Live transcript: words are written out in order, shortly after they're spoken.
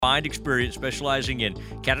combined experience specializing in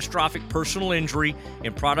catastrophic personal injury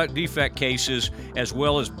and product defect cases, as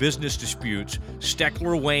well as business disputes.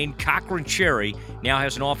 Steckler, Wayne, Cochran, Cherry now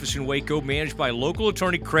has an office in Waco managed by local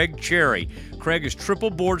attorney Craig Cherry. Craig is triple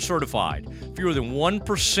board certified. Fewer than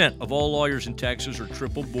 1% of all lawyers in Texas are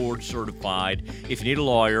triple board certified. If you need a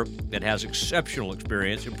lawyer that has exceptional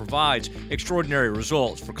experience and provides extraordinary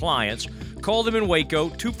results for clients, call them in Waco,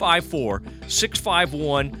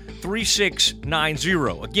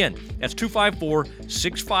 254-651-3690. Again, that's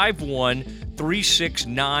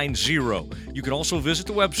 254-651-3690. You can also visit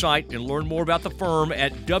the website and learn more about the firm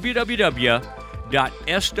at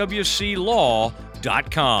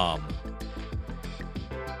www.swclaw.com.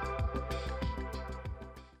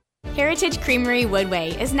 Heritage Creamery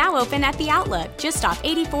Woodway is now open at The Outlook, just off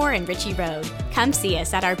 84 and Ritchie Road. Come see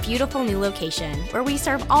us at our beautiful new location, where we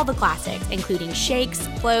serve all the classics, including shakes,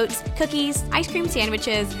 floats, cookies, ice cream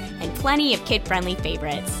sandwiches, and plenty of kid-friendly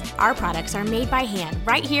favorites. Our products are made by hand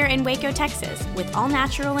right here in Waco, Texas, with all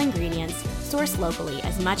natural ingredients sourced locally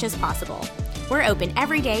as much as possible. We're open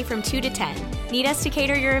every day from 2 to 10. Need us to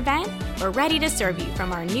cater your event? We're ready to serve you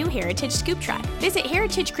from our new Heritage Scoop Truck. Visit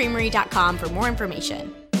heritagecreamery.com for more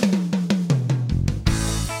information.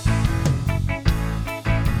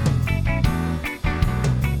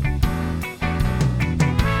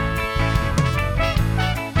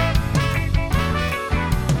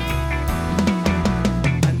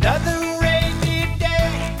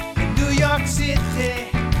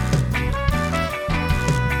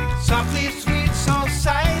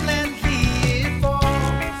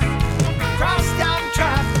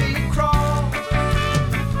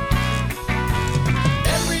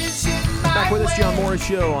 With us, John Morris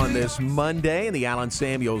Show on this Monday in the Allen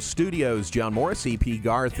Samuels Studios. John Morris, E.P.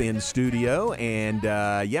 Garth in studio, and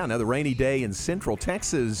another rainy day in Central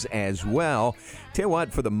Texas as well. Tell you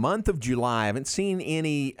what, for the month of July, I haven't seen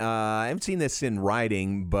this in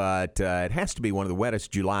writing, but it has to be one of the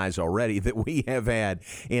wettest Julys already that we have had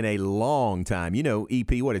in a long time. You know,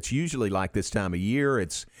 EP, what it's usually like this time of year.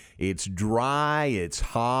 It's dry, it's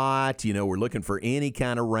hot. You know, we're looking for any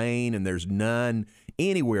kind of rain, and there's none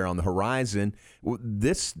anywhere on the horizon.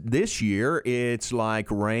 This year, it's like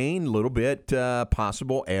rain, a little bit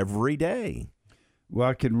possible every day. Well,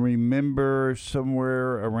 I can remember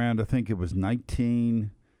somewhere around, I think it was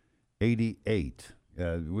 1988.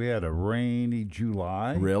 We had a rainy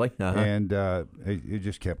July. Really? Uh-huh. And it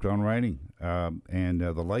just kept on raining. And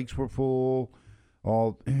the lakes were full.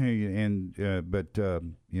 But it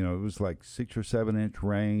was like 6 or 7 inch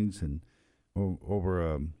rains and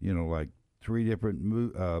over, like 3 different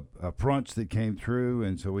fronts that came through,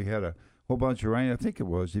 and so we had a whole bunch of rain. I think it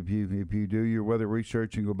was, if you do your weather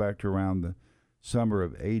research and go back to around the summer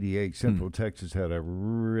of 88, Central Texas had a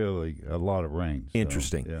lot of rain. So,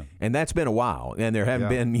 interesting. Yeah. And that's been a while. And there haven't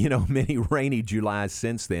been, many rainy Julys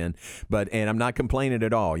since then. And I'm not complaining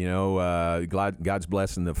at all. God's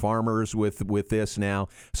blessing the farmers with this now.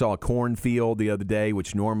 Saw a cornfield the other day,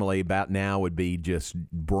 which normally about now would be just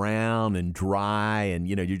brown and dry. And,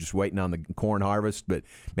 you're just waiting on the corn harvest. But,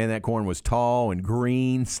 man, that corn was tall and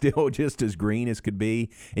green, still just as green as could be.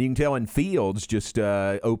 And you can tell in fields, just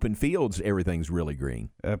open fields, everything's really green.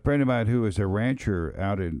 A friend of mine who is a rancher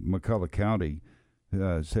out in McCullough County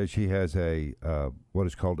says she has a what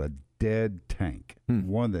is called a dead tank,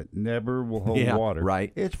 one that never will hold water.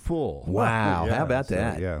 Right. It's full. Wow. Yeah, how about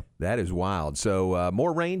that? Yeah. That is wild. So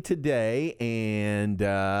more rain today, and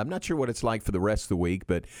I'm not sure what it's like for the rest of the week,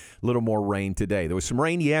 but a little more rain today. There was some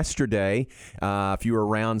rain yesterday. If you were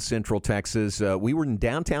around Central Texas, we were in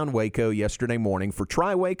downtown Waco yesterday morning for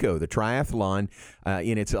Tri-Waco, the triathlon,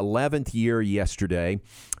 in its 11th year yesterday.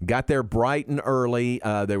 Got there bright and early.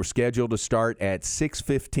 They were scheduled to start at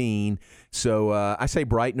 6:15. So I say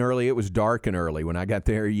bright and early. It was dark and early when I got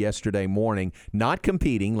there yesterday morning. Not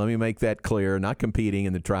competing. Let me make that clear. Not competing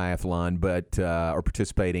in the triathlon, but or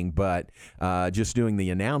participating, but just doing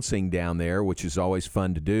the announcing down there, which is always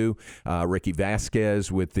fun to do. Ricky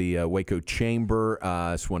Vasquez with the Waco Chamber.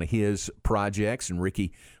 It's one of his projects, and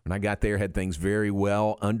Ricky, when I got there, had things very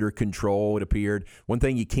well under control, it appeared. One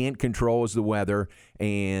thing you can't control is the weather,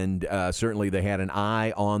 and certainly they had an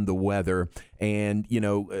eye on the weather. And,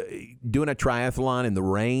 doing a triathlon in the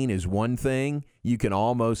rain is one thing. You can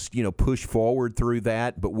almost, push forward through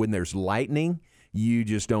that. But when there's lightning, you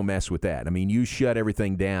just don't mess with that. I mean, you shut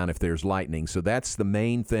everything down if there's lightning. So that's the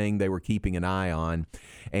main thing they were keeping an eye on.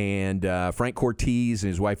 And Frank Cortez and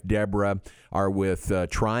his wife Deborah are with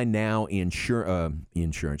Try Now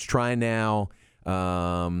Insurance. Try Now.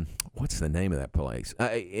 What's the name of that place?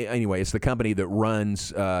 Anyway, it's the company that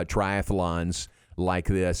runs triathlons like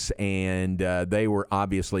this, and they were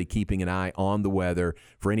obviously keeping an eye on the weather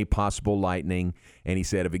for any possible lightning. And he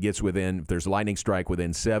said if there's a lightning strike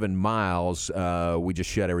within 7 miles, we just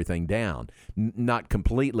shut everything down. Not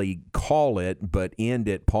completely call it, but end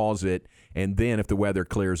it, pause it, and then if the weather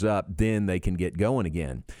clears up, then they can get going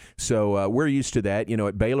again. So we're used to that.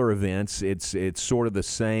 At Baylor events, it's sort of the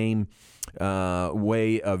same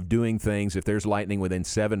way of doing things. If there's lightning within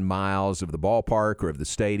 7 miles of the ballpark or of the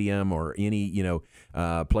stadium or any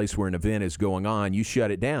place where an event is going on, you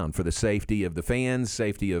shut it down for the safety of the fans,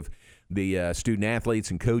 safety of the student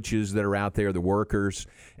athletes and coaches that are out there, the workers,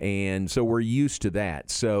 and so we're used to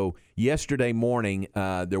that. So yesterday morning,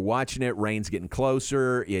 they're watching it. Rain's getting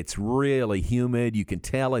closer. It's really humid. You can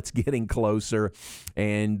tell it's getting closer,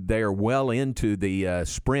 and they're well into the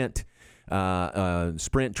sprint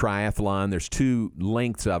triathlon. There's 2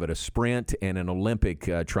 lengths of it, a sprint and an Olympic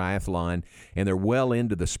triathlon, and they're well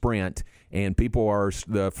into the sprint, and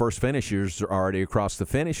the first finishers are already across the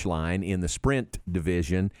finish line in the sprint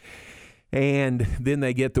division. And then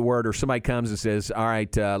they get the word, or somebody comes and says, all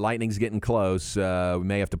right, lightning's getting close. We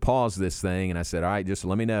may have to pause this thing. And I said, all right, just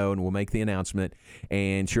let me know, and we'll make the announcement.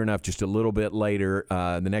 And sure enough, just a little bit later,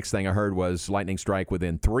 the next thing I heard was lightning strike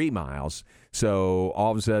within 3 miles. So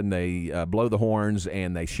all of a sudden, they blow the horns,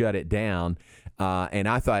 and they shut it down. And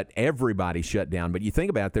I thought everybody shut down. But you think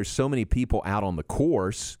about it, there's so many people out on the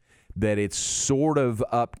course that it's sort of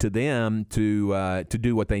up to them to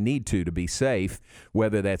do what they need to be safe,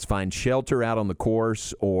 whether that's find shelter out on the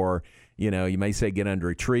course or, you may say get under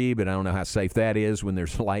a tree, but I don't know how safe that is when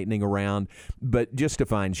there's lightning around, but just to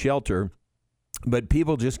find shelter. But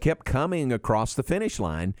people just kept coming across the finish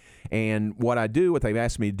line. And what they've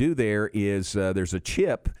asked me to do there is there's a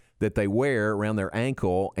chip that they wear around their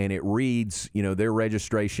ankle, and it reads, their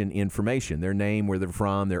registration information, their name, where they're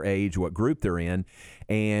from, their age, what group they're in.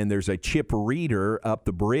 And there's a chip reader up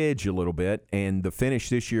the bridge a little bit, and the finish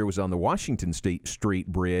this year was on the Washington Street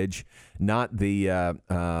Bridge, not the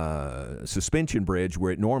suspension bridge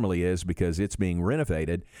where it normally is because it's being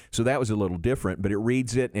renovated. So that was a little different, but it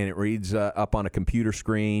reads it, and it reads up on a computer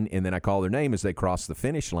screen, and then I call their name as they cross the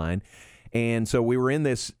finish line. And so we were in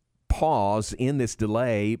this pause, in this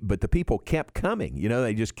delay, but the people kept coming.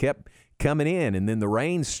 They just kept coming in, and then the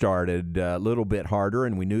rain started a little bit harder,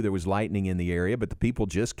 and we knew there was lightning in the area, but the people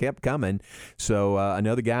just kept coming. So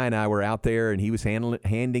another guy and I were out there, and he was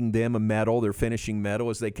handing them a medal, their finishing medal,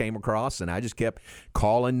 as they came across, and I just kept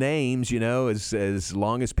calling names, as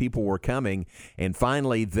long as people were coming. And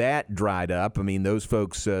finally that dried up. I mean, those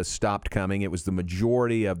folks stopped coming. It was the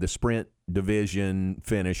majority of the sprint division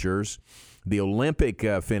finishers. The Olympic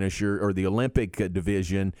finisher, or the Olympic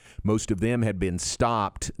division, most of them had been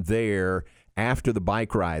stopped there after the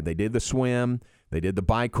bike ride. They did the swim, they did the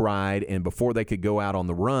bike ride, and before they could go out on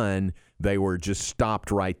the run, they were just stopped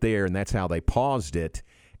right there, and that's how they paused it.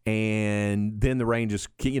 And then the rain just,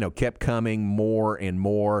 kept coming more and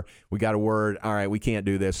more. We got a word, all right, we can't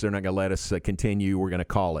do this. They're not going to let us continue. We're going to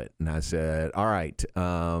call it. And I said, all right.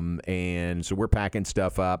 And so we're packing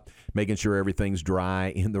stuff up, making sure everything's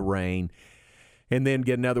dry in the rain. And then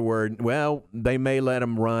get another word, well, they may let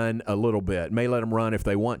them run a little bit, may let them run if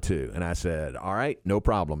they want to. And I said, all right, no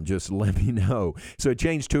problem. Just let me know. So it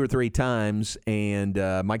changed 2 or 3 times, and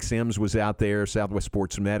Mike Sims was out there, Southwest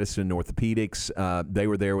Sports Medicine, Orthopedics. They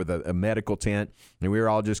were there with a medical tent, and we were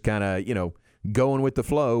all just kind of, going with the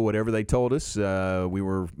flow, whatever they told us. We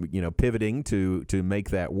were, pivoting to make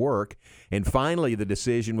that work. And finally, the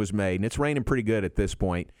decision was made, and it's raining pretty good at this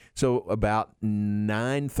point. So about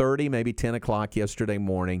 9:30, maybe 10 o'clock yesterday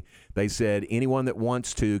morning, they said anyone that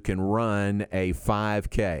wants to can run a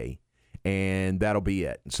 5K, and that'll be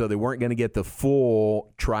it. So they weren't going to get the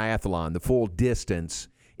full triathlon, the full distance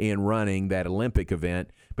in running that Olympic event,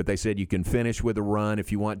 but they said you can finish with a run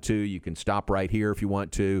if you want to. You can stop right here if you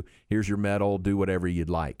want to. Here's your medal. Do whatever you'd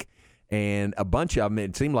like. And a bunch of them,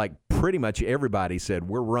 it seemed like pretty much everybody said,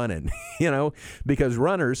 we're running, because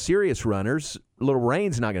runners, serious runners, a little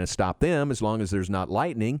rain's not going to stop them as long as there's not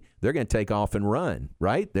lightning. They're going to take off and run,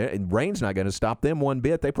 right? Rain's not going to stop them one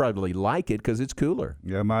bit. They probably like it because it's cooler.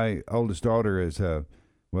 Yeah, my oldest daughter is,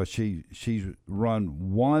 she's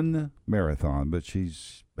run one marathon, but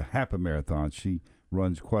she's half a marathon. She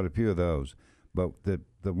runs quite a few of those. But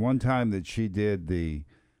the one time that she did the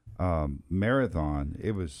marathon,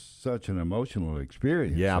 it was such an emotional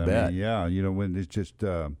experience. Yeah, I bet. mean, yeah, when it's just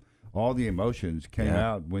all the emotions came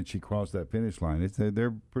out when she crossed that finish line.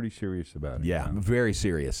 They're pretty serious about it. Yeah, very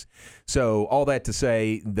serious. So all that to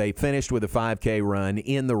say, they finished with a 5K run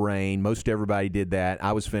in the rain. Most everybody did that.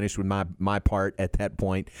 I was finished with my part at that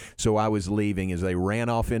point, so I was leaving as they ran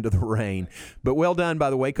off into the rain. But well done by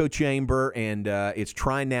the Waco Chamber, and it's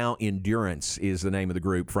Try Now Endurance is the name of the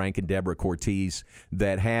group, Frank and Deborah Cortez,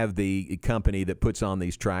 that have the company that puts on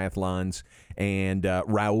these triathlons. And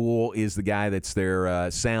Raul is the guy that's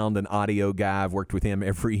their sound and audio guy. I've worked with him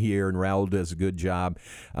every year, and Raul does a good job,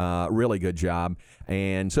 really good job.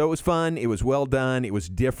 And so it was fun. It was well done. It was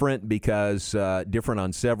different because different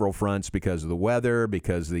on several fronts because of the weather,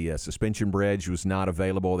 because the suspension bridge was not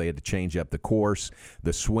available. They had to change up the course.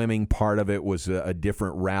 The swimming part of it was a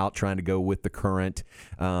different route, trying to go with the current.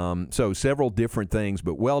 So several different things,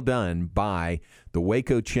 but well done by the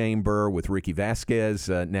Waco Chamber with Ricky Vasquez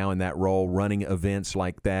now in that role, running events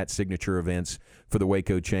like that, signature events for the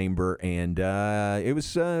Waco Chamber, and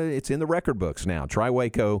it's in the record books now. Try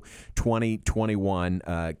Waco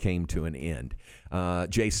 2021 came to an end.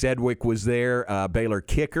 Jay Sedgwick was there. Baylor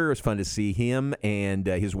kicker. It was fun to see him and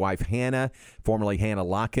his wife Hannah, formerly Hannah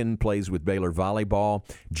Locken, plays with Baylor volleyball.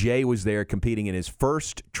 Jay was there competing in his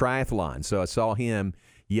first triathlon, so I saw him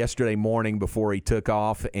yesterday morning before he took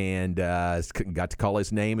off and got to call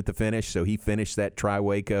his name at the finish, so he finished that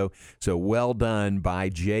Tri-Waco. So well done by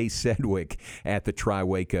Jay Sedgwick at the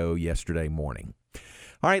Tri-Waco yesterday morning.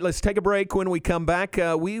 All right, let's take a break. When we come back,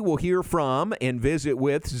 we will hear from and visit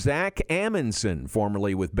with Zach Amundson,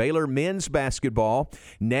 formerly with Baylor men's basketball,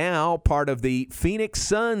 now part of the Phoenix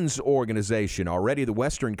Suns organization, already the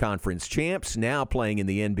Western Conference champs, now playing in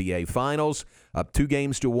the NBA Finals, up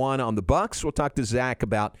 2-1 on the Bucks. We'll talk to Zach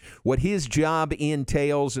about what his job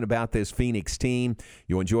entails and about this Phoenix team.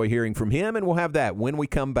 You'll enjoy hearing from him, and we'll have that when we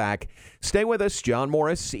come back. Stay with us. John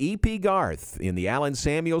Morris, E.P. Garth in the Allen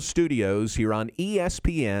Samuel Studios here on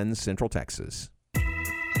ESPN Central Texas. A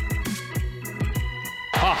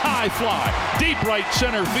high fly, deep right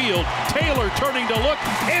center field. Taylor turning to look.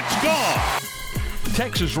 It's gone.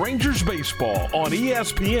 Texas Rangers baseball on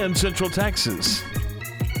ESPN Central Texas.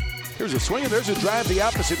 Here's a swing, and there's a drive the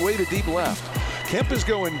opposite way to deep left. Kemp is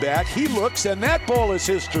going back. He looks, and that ball is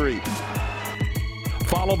history.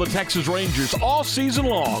 Follow the Texas Rangers all season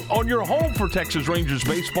long on your home for Texas Rangers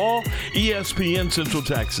baseball, ESPN Central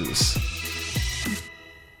Texas.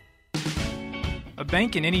 A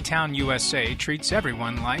bank in any town USA treats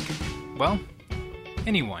everyone like, well,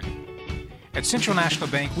 anyone. At Central National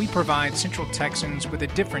Bank, we provide Central Texans with a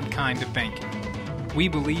different kind of banking. We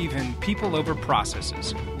believe in people over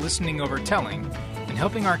processes, listening over telling, and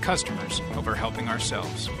helping our customers over helping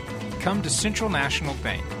ourselves. Come to Central National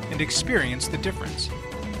Bank and experience the difference.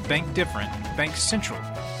 Bank different. Bank Central.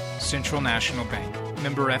 Central National Bank.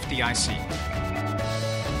 Member FDIC.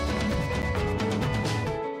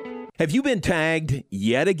 Have you been tagged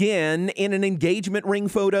yet again in an engagement ring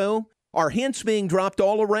photo? Are hints being dropped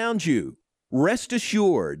all around you? Rest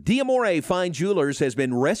assured, D'Amore Fine Jewelers has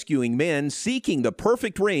been rescuing men seeking the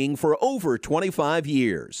perfect ring for over 25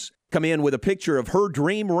 years. Come in with a picture of her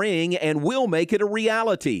dream ring and we'll make it a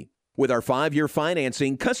reality. With our 5-year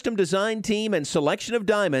financing, custom design team, and selection of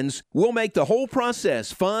diamonds, we'll make the whole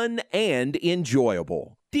process fun and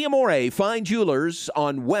enjoyable. D'Amore Fine Jewelers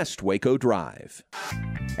on West Waco Drive.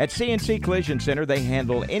 At CNC Collision Center, they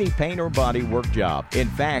handle any paint or body work job. In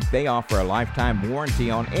fact, they offer a lifetime warranty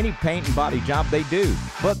on any paint and body job they do.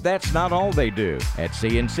 But that's not all they do. At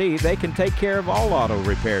CNC, they can take care of all auto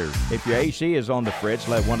repairs. If your AC is on the fritz,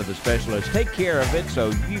 let one of the specialists take care of it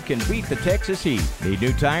so you can beat the Texas heat. Need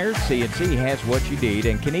new tires? CNC has what you need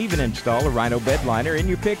and can even install a Rhino bed liner in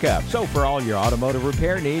your pickup. So for all your automotive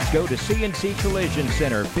repair needs, go to CNC Collision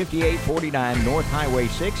Center, 5849 North Highway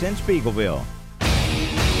 6 in Spiegelville.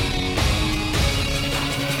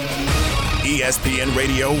 ESPN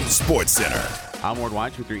Radio Sports Center. I'm Ward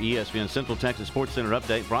White with your ESPN Central Texas Sports Center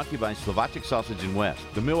update, brought to you by Slovacek Sausage and West.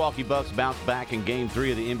 The Milwaukee Bucks bounced back in Game 3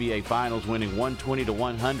 of the NBA Finals, winning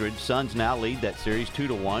 120-100. Suns now lead that series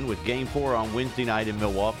 2-1 with Game 4 on Wednesday night in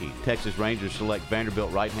Milwaukee. Texas Rangers select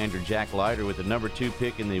Vanderbilt right-hander Jack Leiter with the number 2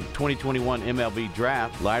 pick in the 2021 MLB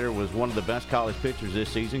Draft. Leiter was one of the best college pitchers this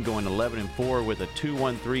season, going 11-4 with a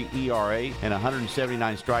 2.13 ERA and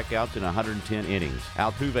 179 strikeouts in 110 innings.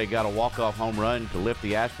 Altuve got a walk-off home run to lift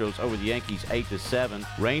the Astros over the Yankees 8-7.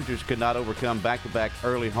 Rangers could not overcome back-to-back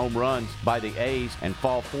early home runs by the A's and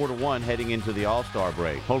fall 4-1 heading into the All-Star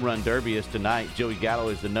break. Home run derby is tonight. Joey Gallo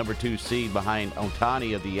is the number 2 seed behind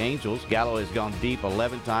Ohtani of the Angels. Gallo has gone deep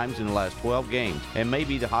 11 times in the last 12 games and may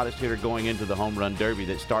be the hottest hitter going into the home run derby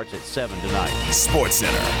that starts at 7 tonight. Sports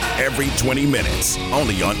Center, every 20 minutes,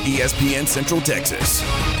 only on ESPN Central Texas.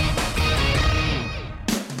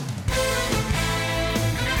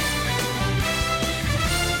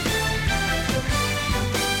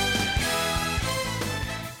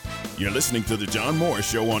 You're listening to The John Morris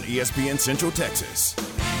Show on ESPN Central Texas.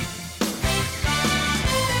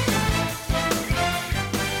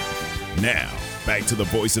 Now, back to the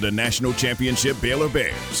voice of the national championship Baylor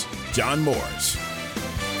Bears, John Morris.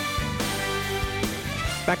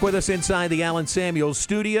 Back with us inside the Allen Samuels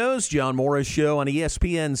Studios, John Morris Show on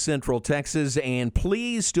ESPN Central Texas, and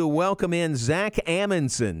pleased to welcome in Zach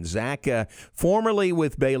Amundson. Zach, formerly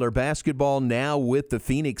with Baylor basketball, now with the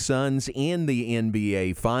Phoenix Suns in the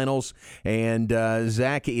NBA Finals, and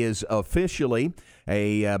Zach is officially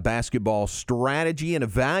a basketball strategy and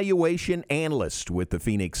evaluation analyst with the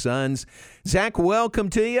Phoenix Suns. Zach, welcome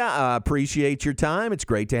to you. I appreciate your time. It's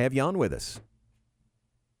great to have you on with us.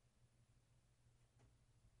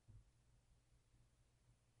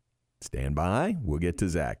 Stand by. We'll get to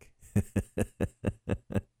Zach. All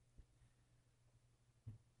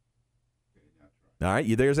right,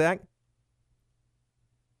 you there, Zach?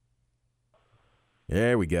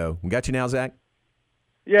 There we go. We got you now, Zach?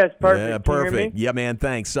 Yes, perfect. Yeah, Can you hear perfect. me? Yeah, man,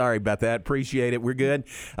 thanks. Sorry about that. Appreciate it. We're good.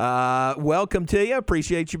 Welcome to you.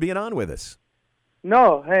 Appreciate you being on with us.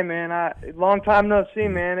 No, hey, man. Long time no see,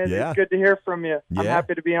 man. It's good to hear from you. I'm Yeah.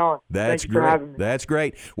 happy to be on. That's Thank you great. for having me. That's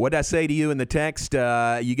great. What did I say to you in the text?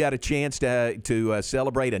 You got a chance to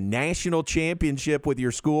celebrate a national championship with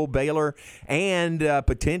your school, Baylor, and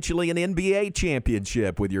potentially an NBA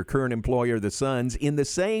championship with your current employer, the Suns, in the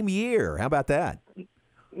same year. How about that?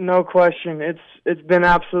 No question. It's been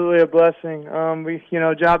absolutely a blessing.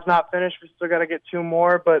 Job's not finished. We still got to get 2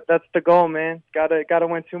 more, but that's the goal, man. Got to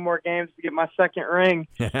win 2 more games to get my second ring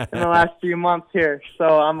in the last few months here.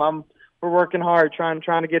 So we're working hard trying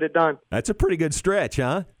to get it done. That's a pretty good stretch,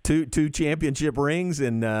 huh? Two championship rings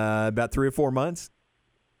in about 3 or 4 months.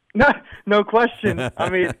 No question. I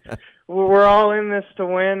mean, we're all in this to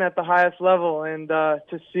win at the highest level, and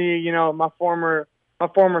to see my former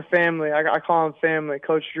family, I call them family,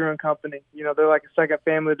 Coach Drew and company. They're like a second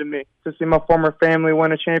family to me. To see my former family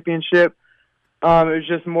win a championship, it was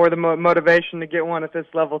just more the motivation to get one at this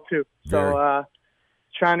level too. So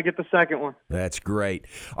trying to get the second one. That's great.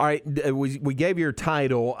 All right, we gave your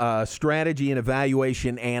title, Strategy and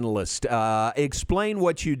Evaluation Analyst. Explain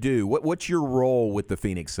what you do. What's your role with the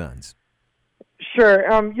Phoenix Suns? Sure.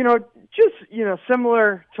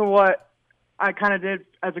 Similar to what I kind of did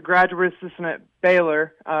as a graduate assistant at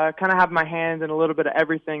Baylor, kind of have my hand in a little bit of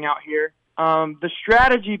everything out here. The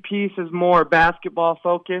strategy piece is more basketball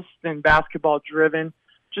focused than basketball driven,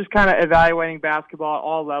 just kind of evaluating basketball at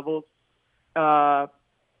all levels,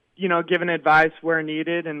 giving advice where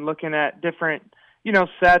needed and looking at different,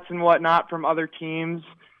 sets and whatnot from other teams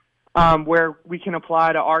where we can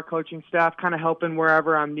apply to our coaching staff, kind of helping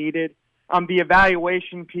wherever I'm needed. The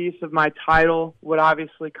evaluation piece of my title would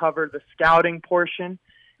obviously cover the scouting portion,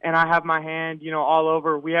 and I have my hand, all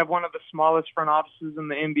over. We have one of the smallest front offices in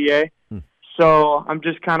the NBA, so I'm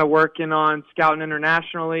just kind of working on scouting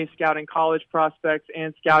internationally, scouting college prospects,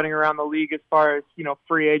 and scouting around the league as far as,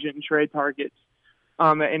 free agent and trade targets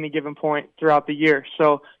at any given point throughout the year.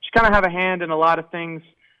 So just kind of have a hand in a lot of things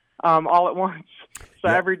all at once. So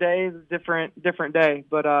every day is a different day,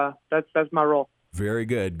 but that's my role. Very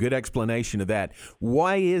good. Good explanation of that.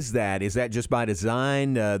 Why is that? Is that just by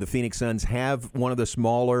design? The Phoenix Suns have one of the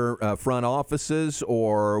smaller front offices,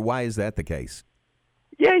 or why is that the case?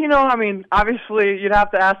 Yeah, obviously you'd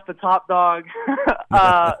have to ask the top dog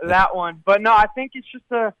that one. But no, I think it's just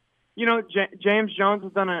James Jones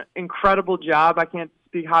has done an incredible job. I can't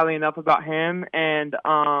speak highly enough about him and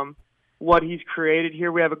what he's created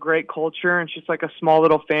here. We have a great culture, and it's just like a small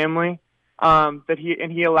little family.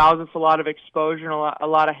 He allows us a lot of exposure and a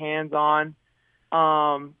lot of hands-on.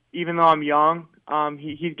 Even though I'm young,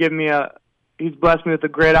 he's blessed me with a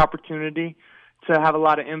great opportunity to have a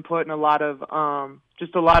lot of input and a lot of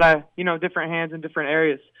different hands in different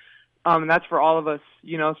areas. And that's for all of us,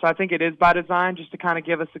 So I think it is by design, just to kind of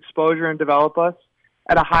give us exposure and develop us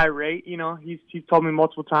at a high rate. He's told me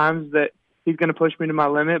multiple times that he's going to push me to my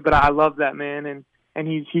limit, but I love that, man, and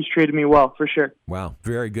he's treated me well, for sure. Wow,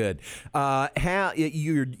 very good. How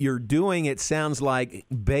you're doing, it sounds like,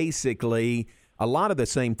 basically a lot of the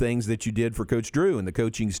same things that you did for Coach Drew and the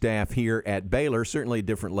coaching staff here at Baylor, certainly a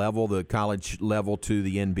different level, the college level to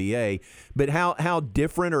the NBA. But how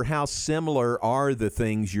different or how similar are the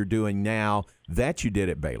things you're doing now that you did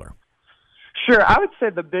at Baylor? Sure. I would say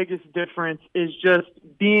the biggest difference is just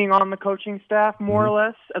being on the coaching staff more or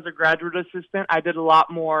less. As a graduate assistant, I did a lot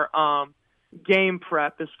more game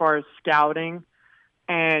prep as far as scouting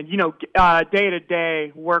and,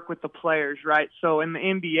 day-to-day work with the players, right? So in the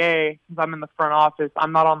NBA, since I'm in the front office,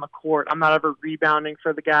 I'm not on the court. I'm not ever rebounding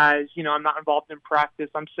for the guys. I'm not involved in practice.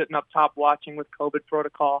 I'm sitting up top watching with COVID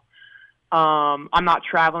protocol. I'm not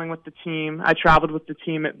traveling with the team. I traveled with the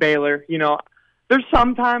team at Baylor. There's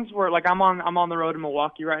some times where, like, I'm on the road in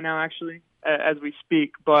Milwaukee right now, actually, as we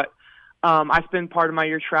speak. But I spend part of my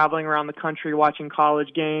year traveling around the country watching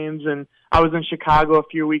college games, and I was in Chicago a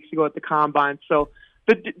few weeks ago at the Combine. So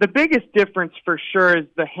the biggest difference for sure is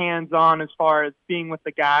the hands-on as far as being with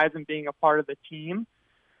the guys and being a part of the team.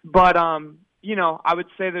 But I would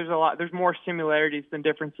say there's more similarities than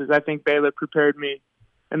differences. I think Baylor prepared me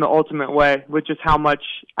in the ultimate way, which is how much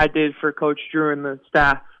I did for Coach Drew and the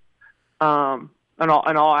staff. In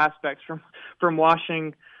all aspects, from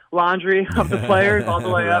washing laundry of the players all the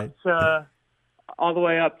way right.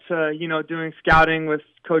 up to doing scouting with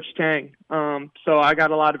Coach Tang. So I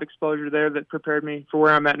got a lot of exposure there that prepared me for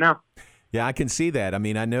where I'm at now. Yeah, I can see that. I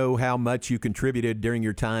mean, I know how much you contributed during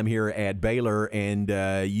your time here at Baylor, and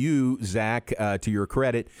you, Zach, to your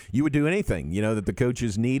credit, you would do anything, that the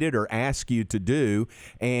coaches needed or asked you to do.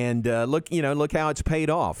 And look how it's paid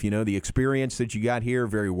off. The experience that you got here,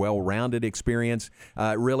 very well-rounded experience,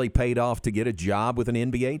 really paid off to get a job with an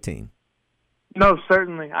NBA team. No,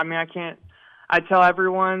 certainly. I mean, I tell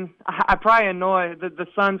everyone, I probably annoy the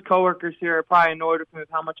Suns coworkers here are probably annoyed with me with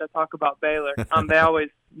how much I talk about Baylor. They always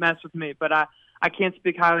mess with me, but I can't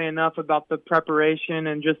speak highly enough about the preparation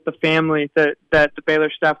and just the family that the Baylor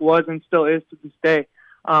staff was and still is to this day.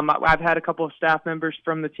 I've had a couple of staff members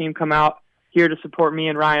from the team come out here to support me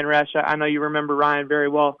and Ryan Resch. I know you remember Ryan very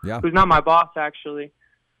well, who's not my boss actually.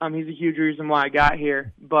 He's a huge reason why I got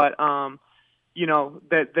here, but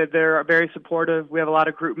that they're very supportive. We have a lot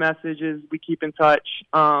of group messages. We keep in touch.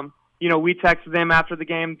 We text them after the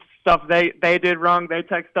game stuff they did wrong. They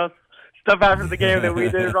text us stuff after the game that we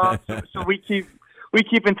did wrong. So we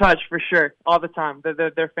keep in touch for sure all the time.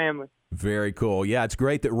 They're family. Very cool. Yeah, it's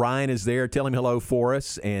great that Ryan is there. Tell him hello for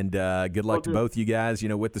us, and good luck to both you guys,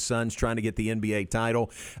 with the Suns trying to get the NBA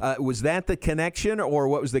title. Was that the connection, or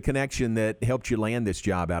what was the connection that helped you land this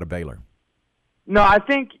job out of Baylor? No, I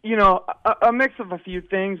think, a mix of a few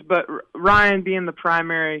things, but Ryan being the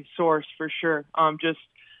primary source for sure. Just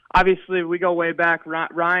obviously we go way back.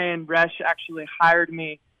 Ryan Resch actually hired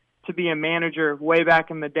me to be a manager way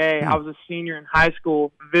back in the day. I was a senior in high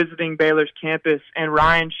school visiting Baylor's campus, and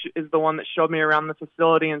Ryan is the one that showed me around the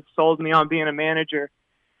facility and sold me on being a manager.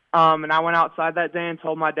 And I went outside that day and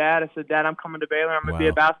told my dad, I said, Dad, I'm coming to Baylor. I'm going to be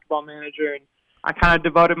a basketball manager. And I kind of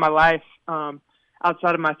devoted my life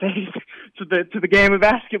outside of my faith to the game of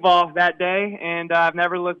basketball that day, and I've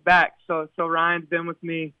never looked back. So Ryan's been with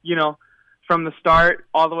me, from the start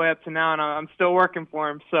all the way up to now, and I'm still working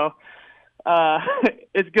for him. So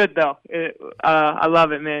it's good though. I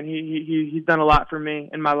love it, man. He's done a lot for me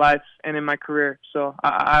in my life and in my career. So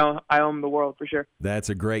I owe him the world for sure. That's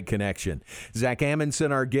a great connection. Zach Amundson,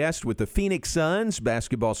 our guest with the Phoenix Suns,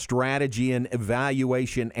 basketball strategy and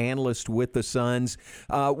evaluation analyst with the Suns.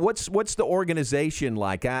 What's the organization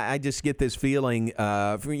like? I just get this feeling,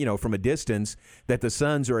 from a distance, that the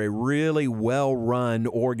Suns are a really well-run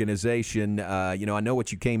organization. I know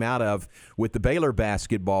what you came out of with the Baylor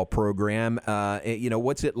basketball program.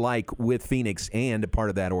 What's it like with Phoenix and a part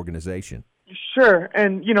of that organization? Sure.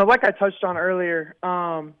 And, like I touched on earlier,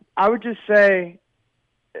 I would just say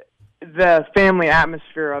the family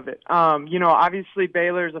atmosphere of it. Obviously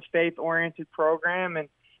Baylor is a faith-oriented program, and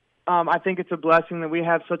I think it's a blessing that we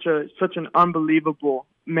have such an unbelievable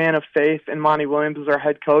man of faith in Monty Williams as our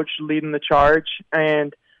head coach leading the charge.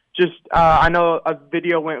 And just I know a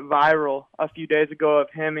video went viral a few days ago of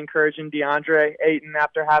him encouraging DeAndre Ayton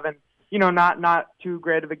after having not too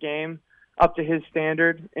great of a game up to his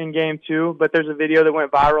standard in game 2, but there's a video that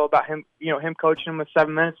went viral about him, him coaching him with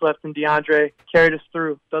 7 minutes left, and DeAndre carried us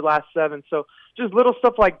through the last 7. So just little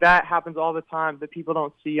stuff like that happens all the time that people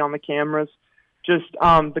don't see on the cameras. Just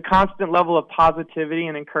the constant level of positivity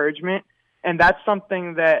and encouragement, and that's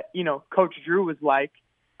something that, Coach Drew was like,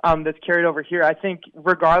 that's carried over here. I think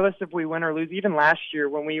regardless if we win or lose, even last year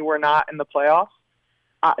when we were not in the playoffs,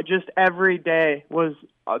 just every day was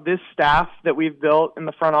this staff that we've built in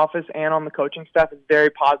the front office and on the coaching staff is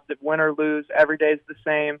very positive. Win or lose, every day is the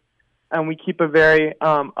same. And we keep a very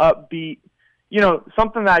upbeat,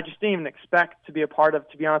 something that I just didn't even expect to be a part of,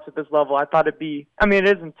 to be honest, at this level. I thought it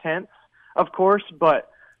is intense, of course,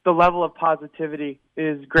 but the level of positivity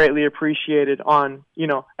is greatly appreciated on,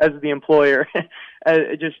 as the employer.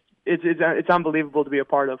 It's unbelievable to be a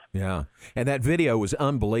part of. Yeah, and that video was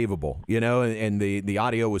unbelievable, and the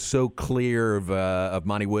audio was so clear of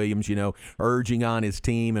Monty Williams, urging on his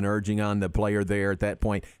team and urging on the player there at that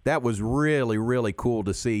point. That was really, really cool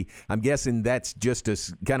to see. I'm guessing that's just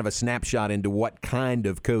kind of a snapshot into what kind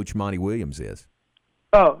of coach Monty Williams is.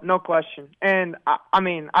 Oh, no question. And,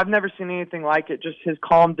 I've never seen anything like it, just his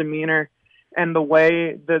calm demeanor. and the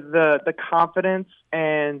way the confidence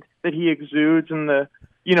and that he exudes, and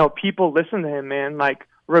people listen to him, man. Like,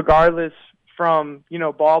 regardless from,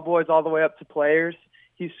 ball boys all the way up to players,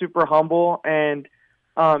 he's super humble, and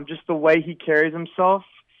just the way he carries himself,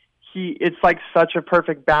 it's like such a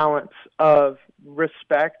perfect balance of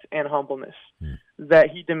respect and humbleness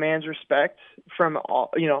that he demands respect from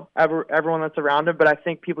all, everyone that's around him. But I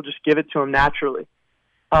think people just give it to him naturally.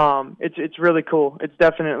 It's really cool. It's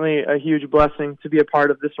definitely a huge blessing to be a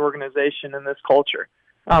part of this organization and this culture.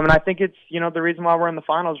 And I think it's, the reason why we're in the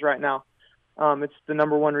finals right now. It's the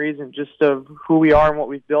number one reason, just of who we are and what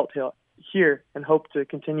we've built here, and hope to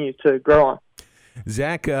continue to grow on.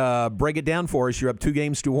 Zach, break it down for us. You're up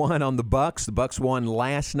 2-1 on the Bucks. The Bucks won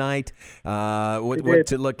last night.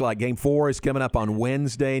 What's it look like? Game 4 is coming up on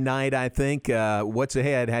Wednesday night, I think. What's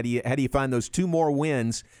ahead? How do you find those 2 more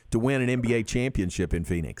wins to win an NBA championship in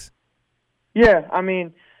Phoenix? Yeah, I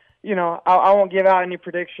mean, I won't give out any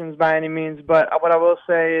predictions by any means, but what I will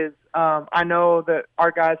say is I know that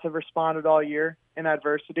our guys have responded all year in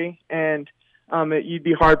adversity, and you'd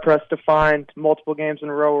be hard-pressed to find multiple games in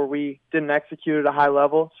a row where we didn't execute at a high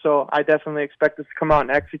level. So I definitely expect us to come out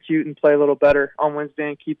and execute and play a little better on Wednesday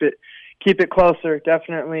and keep it closer.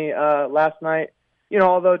 Definitely last night,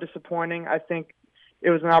 although disappointing, I think it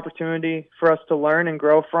was an opportunity for us to learn and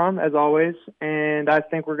grow from, as always, and I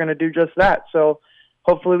think we're going to do just that. So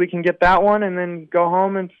hopefully we can get that one and then go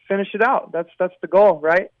home and finish it out. That's the goal,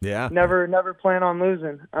 right? Yeah. Never plan on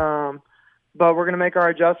losing. But we're going to make our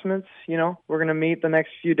adjustments. We're going to meet the next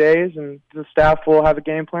few days, and the staff will have a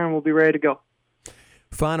game plan, and we'll be ready to go.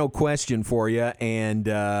 Final question for you, and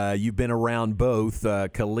you've been around both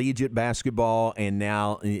collegiate basketball and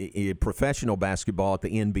now professional basketball at the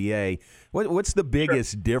NBA. What's the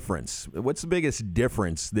biggest difference? What's the biggest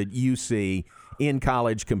difference that you see in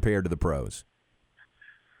college compared to the pros?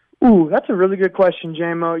 Ooh, that's a really good question,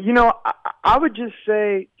 J-Mo. I would just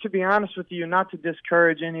say, to be honest with you, not to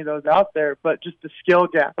discourage any of those out there, but just the skill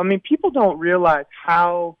gap. I mean, people don't realize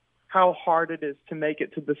how hard it is to make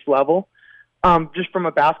it to this level. Just from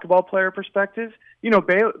a basketball player perspective,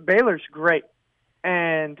 Baylor's great.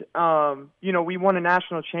 And, we won a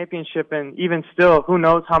national championship, and even still, who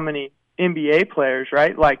knows how many NBA players,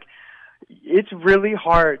 right? Like, it's really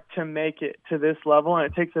hard to make it to this level, and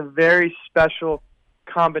it takes a very special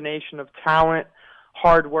combination of talent,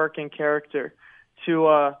 hard work, and character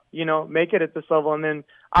to make it at this level. And then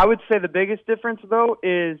I would say the biggest difference, though,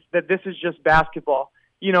 is that this is just basketball.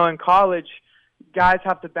 In college, guys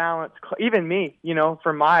have to balance, even me,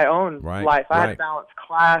 for my own life, I had to balance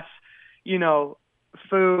class,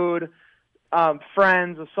 food,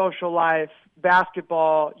 friends, a social life,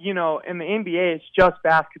 basketball. In the NBA, it's just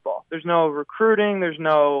basketball. There's no recruiting, there's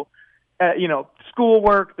no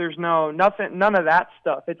schoolwork, there's none of that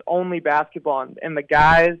stuff. It's only basketball, and the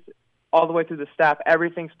guys all the way through the staff,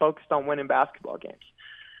 everything's focused on winning basketball games.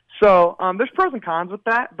 So there's pros and cons with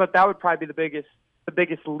that, but that would probably be the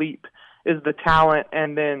biggest leap is the talent,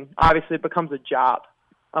 and then obviously it becomes a job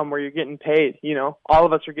where you're getting paid. All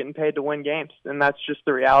of us are getting paid to win games, and that's just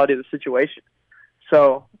the reality of the situation.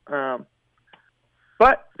 So,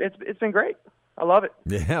 but it's been great. I love it.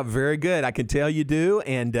 Yeah, very good. I can tell you do,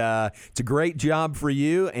 and it's a great job for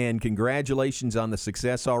you, and congratulations on the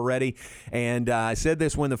success already. And I said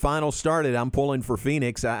this when the finals started, I'm pulling for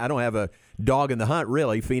Phoenix. I don't have a dog in the hunt,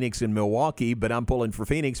 really, Phoenix and Milwaukee, but I'm pulling for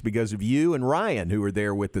Phoenix because of you and Ryan, who are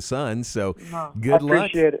there with the Suns. So good luck. I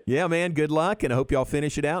appreciate it. Yeah, man, good luck, and I hope y'all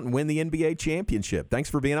finish it out and win the NBA championship. Thanks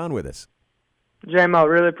for being on with us. J-Mo,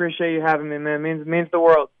 really appreciate you having me, man. It means the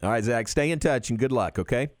world. All right, Zach, stay in touch, and good luck,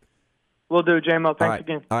 okay? Will do, J-Mo. Thanks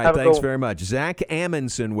again. All right, thanks very much. Zach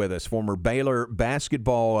Amundson with us, former Baylor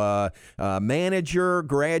basketball manager,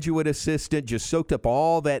 graduate assistant, just soaked up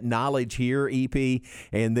all that knowledge here, EP,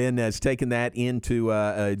 and then has taken that into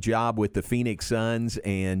a job with the Phoenix Suns.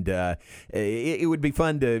 And it would be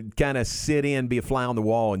fun to kind of sit in, be a fly on the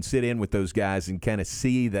wall, and sit in with those guys and kind of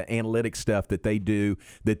see the analytic stuff that they do,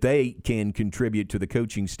 that they can contribute to the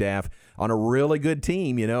coaching staff on a really good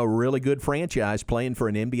team, a really good franchise playing for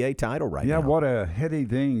an NBA title right now. What a heady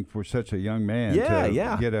thing for such a young man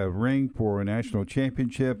to get a ring for a national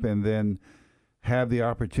championship and then have the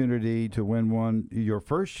opportunity to win your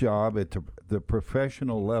first job at the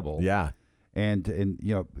professional level. Yeah. And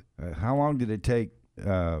how long did it take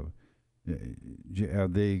the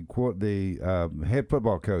head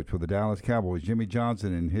football coach for the Dallas Cowboys, Jimmy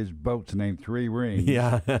Johnson, and his boats named 3 rings?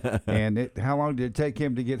 Yeah. And how long did it take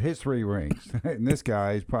him to get his 3 rings? And this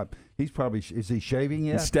guy is probably, He's probably is he shaving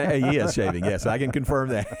yet? He is shaving. Yes, I can confirm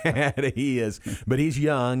that he is. But he's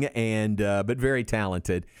young and but very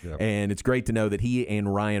talented, and it's great to know that he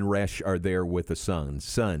and Ryan Resch are there with the Suns.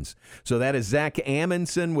 So that is Zach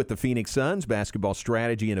Amundson with the Phoenix Suns, basketball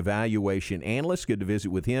strategy and evaluation analyst. Good to visit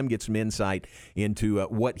with him, get some insight into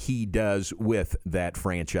what he does with that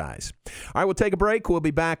franchise. All right, we'll take a break. We'll be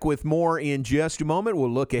back with more in just a moment. We'll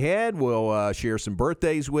look ahead. We'll share some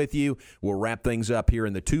birthdays with you. We'll wrap things up here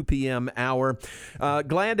in the 2 p.m. hour.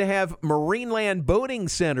 Glad to have Marineland Boating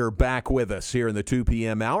Center back with us here in the 2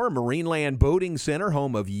 p.m. hour. Marineland Boating Center,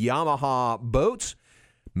 home of Yamaha boats,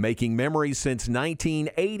 making memories since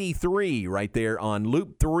 1983 right there on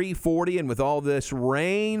Loop 340. And with all this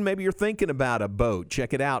rain, maybe you're thinking about a boat.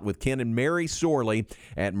 Check it out with Ken and Mary Sorley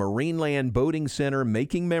at Marineland Boating Center,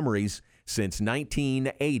 making memories since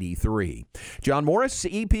 1983. John Morris,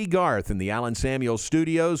 E.P. Garth in the Allen Samuels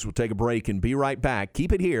studios. We'll take a break and be right back.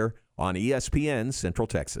 Keep it here on ESPN Central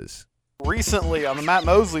Texas. Recently on the Matt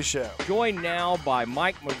Mosley Show. Joined now by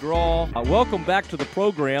Mike McGraw. Welcome back to the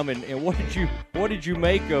program. And what did you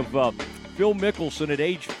make of Phil Mickelson at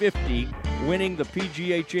age 50 winning the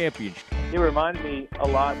PGA Championship? He reminded me a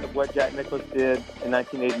lot of what Jack Nicklaus did in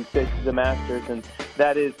 1986 at the Masters, and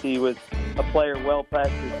that is he was a player well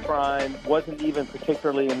past his prime, wasn't even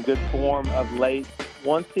particularly in good form of late.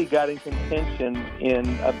 Once he got in contention in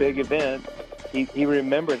a big event, he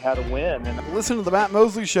remembered how to win. And listen to the Matt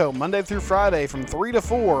Mosley Show Monday through Friday from 3 to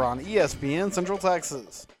 4 on ESPN Central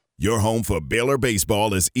Texas. Your home for Baylor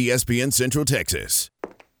baseball is ESPN Central Texas.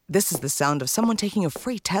 This is the sound of someone taking a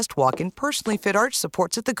free test walk in personally fit arch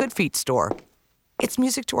supports at the Good Feet store. It's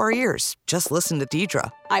music to our ears. Just listen to Deidre.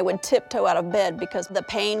 I would tiptoe out of bed because the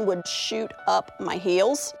pain would shoot up my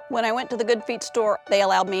heels. When I went to the Good Feet store, they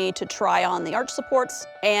allowed me to try on the arch supports,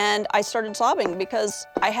 and I started sobbing because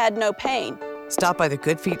I had no pain. Stop by the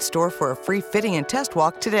Good Feet store for a free fitting and test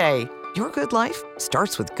walk today. Your good life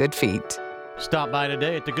starts with Good Feet. Stop by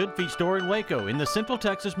today at the Good Feet store in Waco in the Central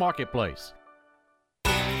Texas Marketplace.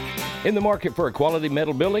 In the market for a quality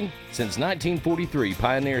metal building? Since 1943,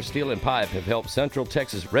 Pioneer Steel and Pipe have helped Central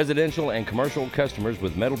Texas residential and commercial customers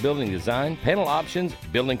with metal building design, panel options,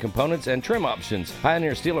 building components, and trim options.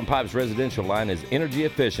 Pioneer Steel and Pipe's residential line is energy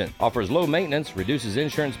efficient, offers low maintenance, reduces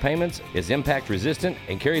insurance payments, is impact resistant,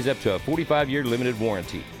 and carries up to a 45-year limited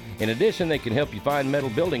warranty. In addition, they can help you find metal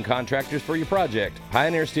building contractors for your project.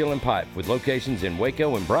 Pioneer Steel and Pipe, with locations in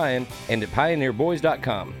Waco and Bryan, and at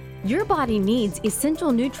pioneerboys.com. Your body needs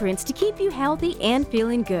essential nutrients to keep you healthy and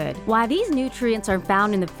feeling good. While these nutrients are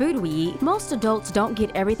found in the food we eat, most adults don't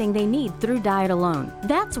get everything they need through diet alone.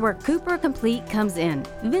 That's where Cooper Complete comes in.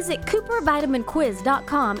 Visit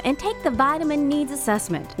CooperVitaminQuiz.com and take the vitamin needs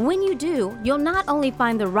assessment. When you do, you'll not only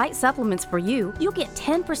find the right supplements for you, you'll get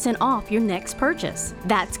 10% off your next purchase.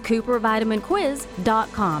 That's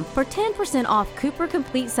CooperVitaminQuiz.com for 10% off Cooper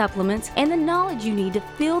Complete supplements and the knowledge you need to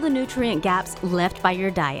fill the nutrient gaps left by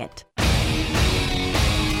your diet.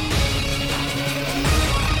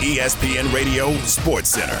 ESPN Radio Sports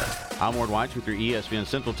Center. I'm Ward White with your ESPN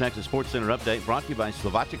Central Texas Sports Center update, brought to you by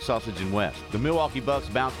Slovatic Sausage and West. The Milwaukee Bucks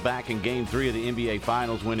bounced back in Game 3 of the NBA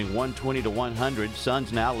Finals, winning 120-100.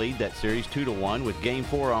 Suns now lead that series 2-1 with Game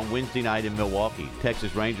 4 on Wednesday night in Milwaukee.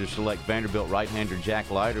 Texas Rangers select Vanderbilt right-hander Jack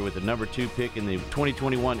Leiter with the number 2 pick in the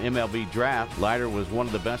 2021 MLB Draft. Leiter was one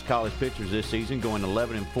of the best college pitchers this season, going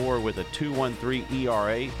 11-4 with a 2.13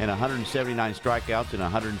 ERA and 179 strikeouts in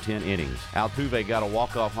 110 innings. Altuve got a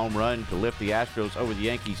walk-off home run to lift the Astros over the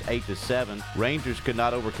Yankees 8-7. Rangers could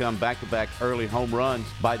not overcome back-to-back early home runs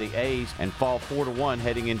by the A's and fall 4-1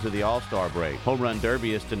 heading into the All-Star break. Home run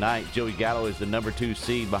derby is tonight. Joey Gallo is the number 2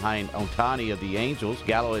 seed behind Ohtani of the Angels.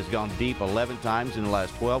 Gallo has gone deep 11 times in the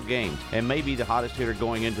last 12 games and may be the hottest hitter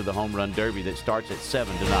going into the home run derby that starts at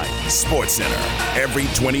 7 tonight. Sports Center, every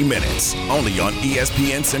 20 minutes, only on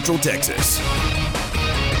ESPN Central Texas.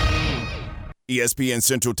 ESPN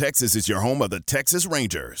Central Texas is your home of the Texas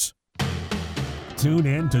Rangers. Tune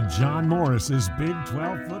in to John Morris's Big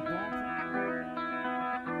 12 football.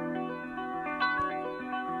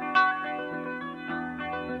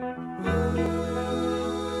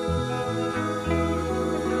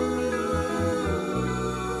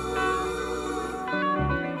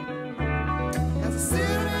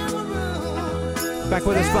 Back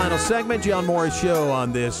with this final segment, John Morris Show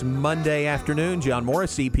on this Monday afternoon. John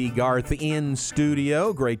Morris, C.P. Garth in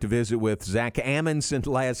studio. Great to visit with Zach Amundson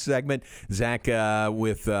last segment. Zach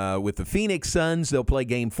with the Phoenix Suns. They'll play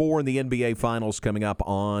Game 4 in the NBA Finals coming up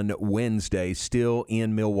on Wednesday, still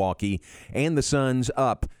in Milwaukee. And the Suns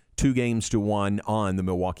up 2-1 on the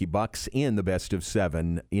Milwaukee Bucks in the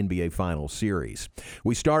best-of-7 NBA Finals series.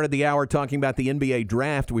 We started the hour talking about the NBA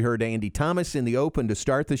draft. We heard Andy Thomas in the open to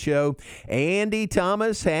start the show. Andy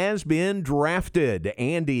Thomas has been drafted.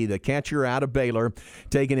 Andy, the catcher out of Baylor,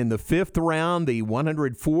 taken in the 5th round, the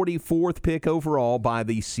 144th pick overall by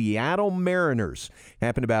the Seattle Mariners.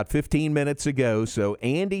 Happened about 15 minutes ago. So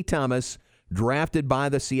Andy Thomas, drafted by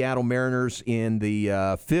the Seattle Mariners in the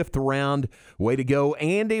 5th round. Way to go,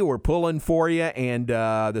 Andy. We're pulling for you. And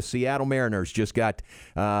the Seattle Mariners just got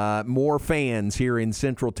more fans here in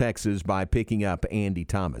Central Texas by picking up Andy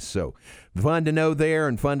Thomas. So fun to know there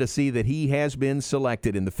and fun to see that he has been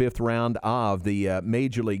selected in the 5th round of the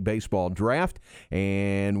Major League Baseball draft,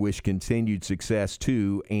 and wish continued success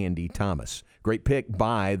to Andy Thomas. Great pick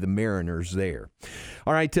by the Mariners there.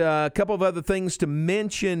 All right, a couple of other things to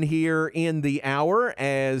mention here in the hour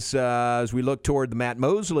as we look toward the Matt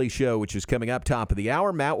Mosley Show, which is coming up top of the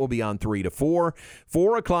hour. Matt will be on 3 to 4.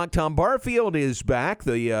 4 o'clock, Tom Barfield is back.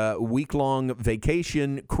 The week-long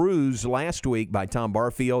vacation cruise last week by Tom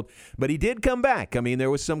Barfield, but he did come back. I mean,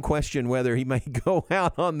 there was some question whether he may go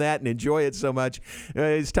out on that and enjoy it so much.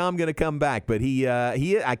 Is Tom going to come back? But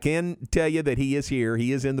I can tell you that he is here.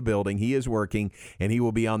 He is in the building. He is working. And he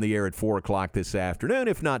will be on the air at 4 o'clock this afternoon,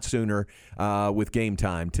 if not sooner, with Game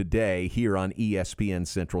Time today here on ESPN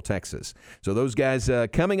Central Texas. So those guys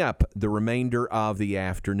coming up the remainder of the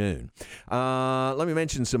afternoon. Let me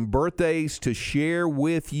mention some birthdays to share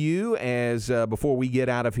with you as before we get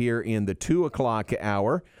out of here in the 2 o'clock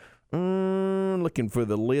hour. Looking for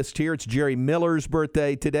the list here. It's Jerry Miller's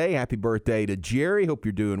birthday today. Happy birthday to Jerry. Hope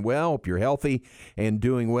you're doing well. Hope you're healthy and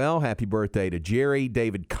doing well. Happy birthday to Jerry.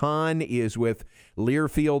 David Kahn is with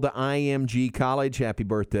Learfield IMG College. Happy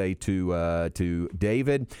birthday to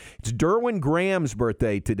David. It's Derwin Graham's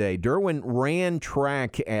birthday today. Derwin ran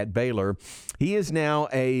track at Baylor. He is now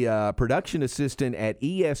a production assistant at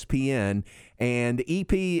ESPN. And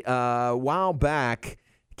EP, a while back,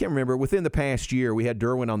 I can't remember, within the past year, we had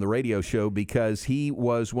Derwin on the radio show because he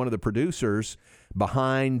was one of the producers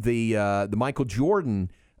behind the Michael Jordan,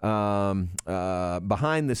 behind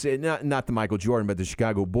the, not the Michael Jordan, but the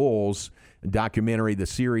Chicago Bulls documentary, the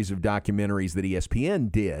series of documentaries that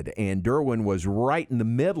ESPN did. And Derwin was right in the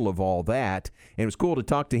middle of all that. And it was cool to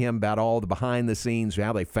talk to him about all the behind the scenes,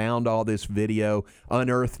 how they found all this video,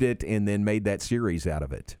 unearthed it, and then made that series out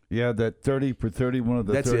of it. Yeah, that 30 for 30, one of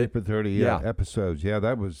the That's 30 it. for 30 episodes. Yeah,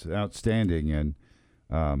 that was outstanding. And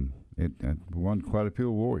it won quite a few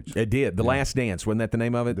awards. It did. The Last Dance. Wasn't that the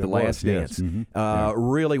name of it? The Last Dance. Dance. Yes.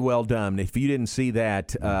 Really well done. If you didn't see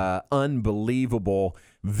that, unbelievable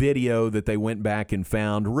video that they went back and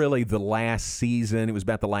found. Really the last season. It was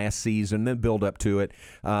about the last season, then build up to it,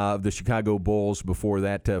 of the Chicago Bulls before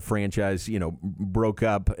that franchise, broke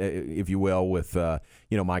up, if you will, with,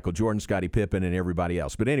 Michael Jordan, Scottie Pippen, and everybody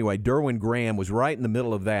else. But anyway, Derwin Graham was right in the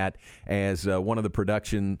middle of that as one of the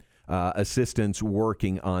production assistants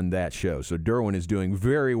working on that show. So Derwin is doing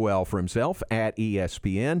very well for himself at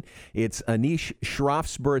ESPN. It's Anish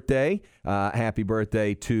Shroff's birthday. Happy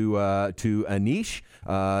birthday to Anish.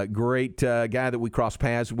 Great guy that we cross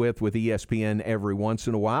paths with ESPN every once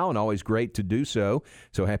in a while, and always great to do so.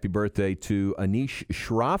 So happy birthday to Anish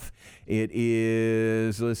Shroff. It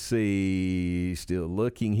is, let's see, still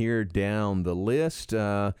looking here down the list.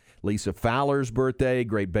 Lisa Fowler's birthday,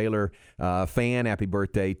 great Baylor fan. Happy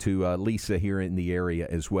birthday to Lisa here in the area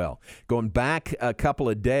as well. Going back a couple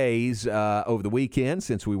of days over the weekend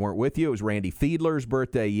since we weren't with you, it was Randy Fiedler's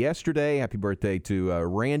birthday yesterday. Happy birthday to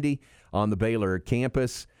Randy on the Baylor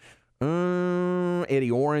campus.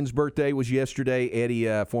 Eddie Oren's birthday was yesterday.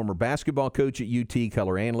 Eddie, former basketball coach at UT,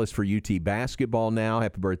 color analyst for UT basketball now.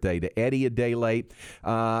 Happy birthday to Eddie a day late.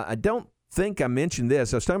 I don't think I mentioned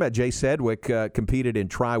this. I was talking about Jay Sedgwick competed in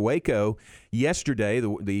Tri-Waco yesterday,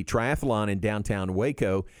 the triathlon in downtown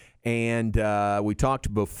Waco. And we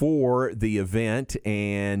talked before the event,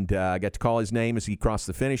 and I got to call his name as he crossed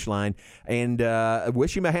the finish line, and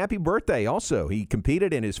wish him a happy birthday also. He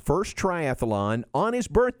competed in his first triathlon on his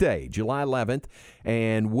birthday, July 11th,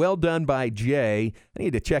 and well done by Jay. I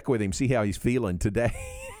need to check with him, see how he's feeling today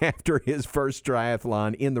after his first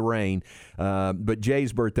triathlon in the rain. But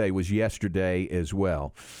Jay's birthday was yesterday as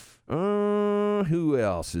well. Who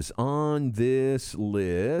else is on this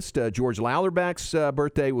list? George Lallerbach's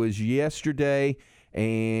birthday was yesterday,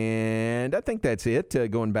 and I think that's it.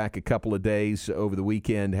 Going back a couple of days over the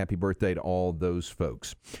weekend. Happy birthday to all those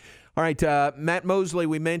folks. All right, Matt Mosley,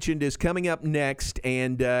 we mentioned, is coming up next.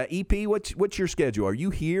 And, EP, what's your schedule? Are you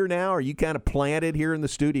here now? Are you kind of planted here in the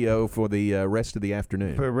studio for the rest of the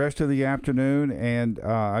afternoon? For the rest of the afternoon, and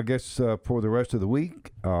I guess for the rest of the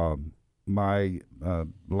week. My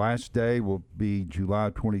last day will be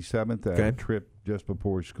July 27th. A trip just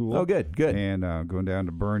before school. Oh, good. And going down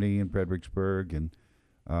to Bernie and Fredericksburg and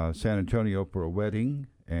San Antonio for a wedding,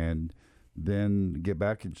 and then get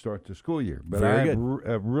back and start the school year. But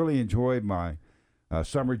I've really enjoyed my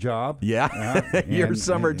summer job. Yeah, your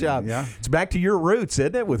summer job. Yeah, it's back to your roots,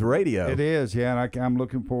 isn't it, with radio? It is, yeah. And I'm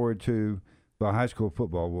looking forward to the high school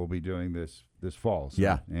football we'll be doing this fall. So,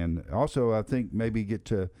 yeah. And also, I think maybe get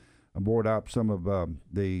to board up some of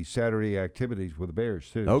the Saturday activities with the Bears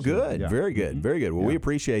too. Oh, good, yeah. Very good, very good. Well, we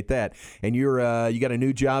appreciate that. And you got a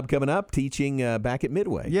new job coming up, teaching back at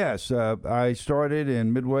Midway. Yes, I started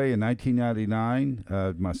in Midway in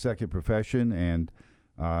 1999, my second profession, and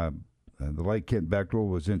the late Kent Bechtel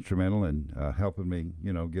was instrumental in helping me,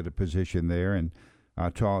 get a position there. And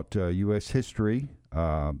I taught U.S. history,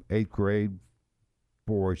 8th grade,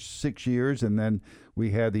 for 6 years, and then we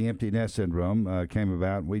had the empty nest syndrome came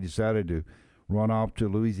about, and we decided to run off to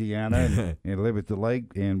Louisiana and live at the lake,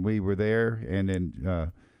 and we were there, and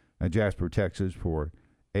then Jasper, Texas for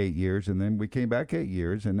 8 years, and then we came back 8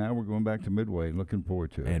 years, and now we're going back to Midway. Looking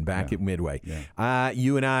forward to it. And back at Midway. Yeah.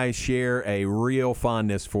 You and I share a real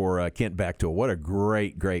fondness for Kent Bechtel. What a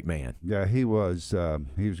great, great man. Yeah, he was a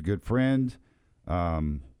good friend.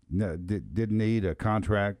 Didn't need a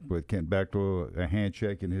contract with Kent Bechtel. A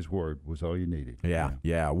handshake and his word was all you needed.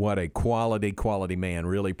 Yeah. What a quality man.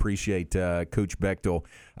 Really appreciate Coach Bechtel,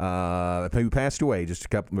 who passed away just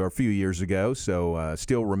a few years ago. So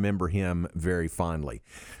still remember him very fondly.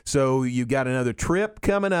 So you got another trip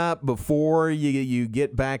coming up before you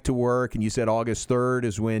get back to work, and you said August 3rd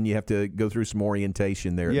is when you have to go through some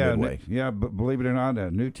orientation there at Midway. But believe it or not,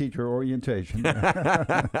 a new teacher orientation.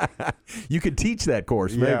 You could teach that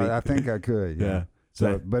course, maybe. Yeah, I think I could. Yeah.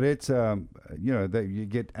 So, but it's you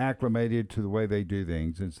get acclimated to the way they do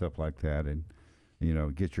things and stuff like that, and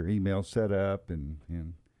get your email set up and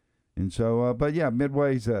so. But yeah,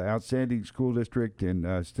 Midway's an outstanding school district,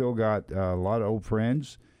 and still got a lot of old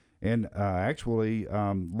friends, and actually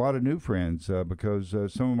a lot of new friends because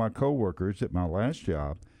some of my coworkers at my last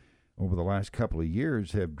job over the last couple of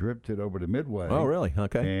years have drifted over to Midway. Oh, really?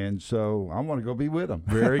 Okay. And so I want to go be with them.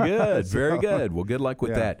 Very good. Very good. Well, good luck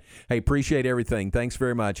with that. Hey, appreciate everything. Thanks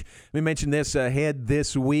very much. Let me mention this ahead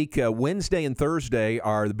this week. Wednesday and Thursday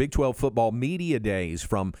are the Big 12 football media days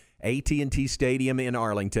from AT&T Stadium in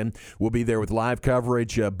Arlington. We'll be there with live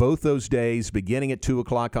coverage both those days, beginning at 2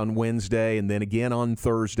 o'clock on Wednesday and then again on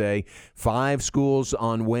Thursday. 5 schools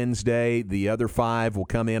on Wednesday. The other 5 will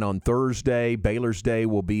come in on Thursday. Baylor's Day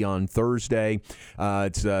will be on Thursday.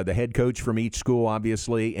 It's the head coach from each school,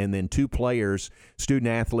 obviously, and then 2 players,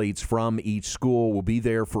 student-athletes from each school will be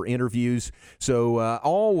there for interviews. So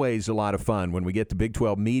always a lot of fun when we get to Big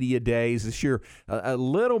 12 Media Days. This year, a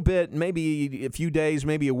little bit, maybe a few days,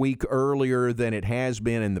 maybe a week earlier than it has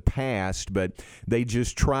been in the past, but they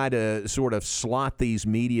just try to sort of slot these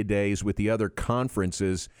media days with the other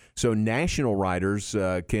conferences so national writers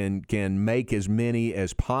can make as many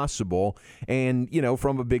as possible. And,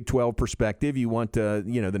 from a Big 12 perspective, you want,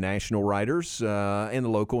 the national writers and the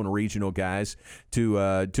local and regional guys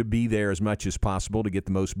to be there as much as possible to get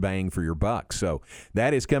the most bang for your buck. So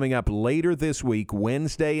that is coming up later this week,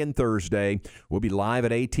 Wednesday and Thursday. We'll be live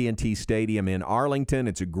at AT&T Stadium in Arlington.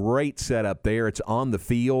 It's a great setup there. It's on the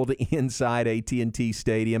field inside AT&T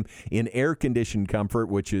Stadium in air-conditioned comfort,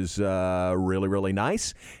 which is really, really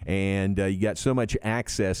nice. And you got so much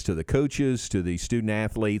access to the coaches, to the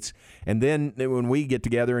student-athletes. And then when we get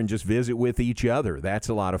together and just visit with each other, that's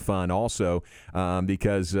a lot of fun also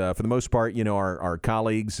because for the most part, our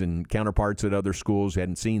colleagues and counterparts at other schools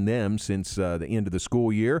hadn't seen them since the end of the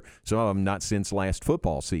school year. Some of them not since last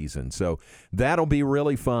football season. So that'll be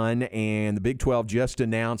really fun. And the Big 12 just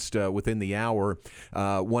announced within the hour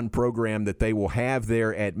one program that they will have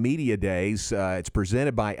there at Media Days. It's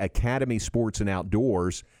presented by Academy Sports and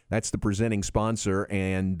Outdoors. That's the presenting sponsor,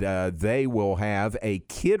 and they will have a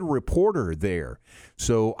kid reporter there.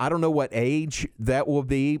 So I don't know what age that will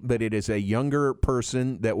be, but it is a younger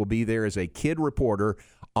person that will be there as a kid reporter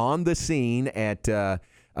on the scene at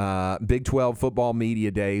Big 12 Football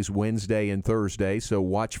Media Days Wednesday and Thursday. So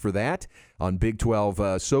watch for that on Big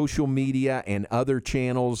 12 social media and other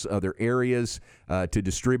channels, other areas to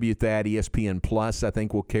distribute that. ESPN Plus, I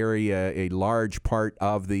think, will carry a large part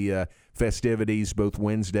of the festivities both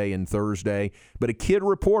Wednesday and Thursday, but a kid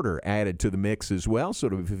reporter added to the mix as well, so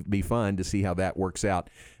it'll be fun to see how that works out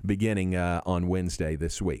beginning on Wednesday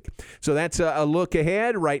this week. So that's a look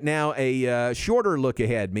ahead. Right now, a shorter look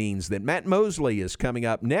ahead means that Matt Mosley is coming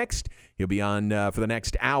up next. He'll be on for the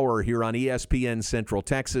next hour here on ESPN Central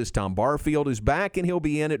Texas. Tom Barfield is back, and he'll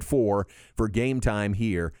be in at 4 for Game Time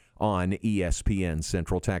here on ESPN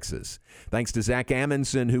Central Texas. Thanks to Zach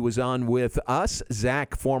Amundson, who was on with us.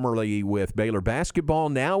 Zach, formerly with Baylor basketball,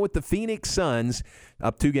 now with the Phoenix Suns,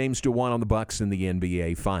 up 2-1 on the Bucks in the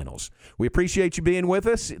NBA Finals. We appreciate you being with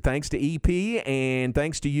us. Thanks to EP, and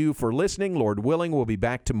thanks to you for listening. Lord willing, we'll be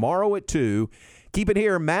back tomorrow at 2. Keep it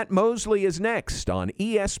here. Matt Mosley is next on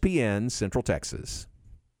ESPN Central Texas.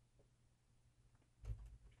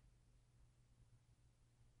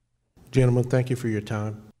 Gentlemen, thank you for your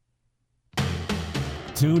time.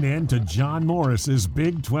 Tune in to John Morris's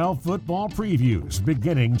Big 12 football previews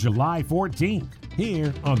beginning July 14th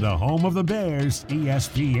here on the home of the Bears,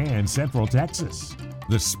 ESPN Central Texas.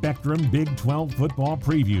 The Spectrum Big 12 football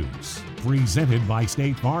previews, presented by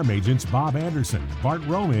State Farm agents Bob Anderson, Bart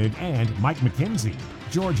Romig, and Mike McKenzie.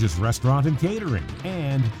 George's Restaurant and Catering,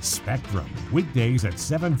 and Spectrum. Weekdays at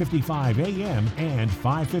 7:55 a.m. and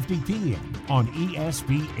 5:50 p.m. on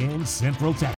ESPN Central Texas.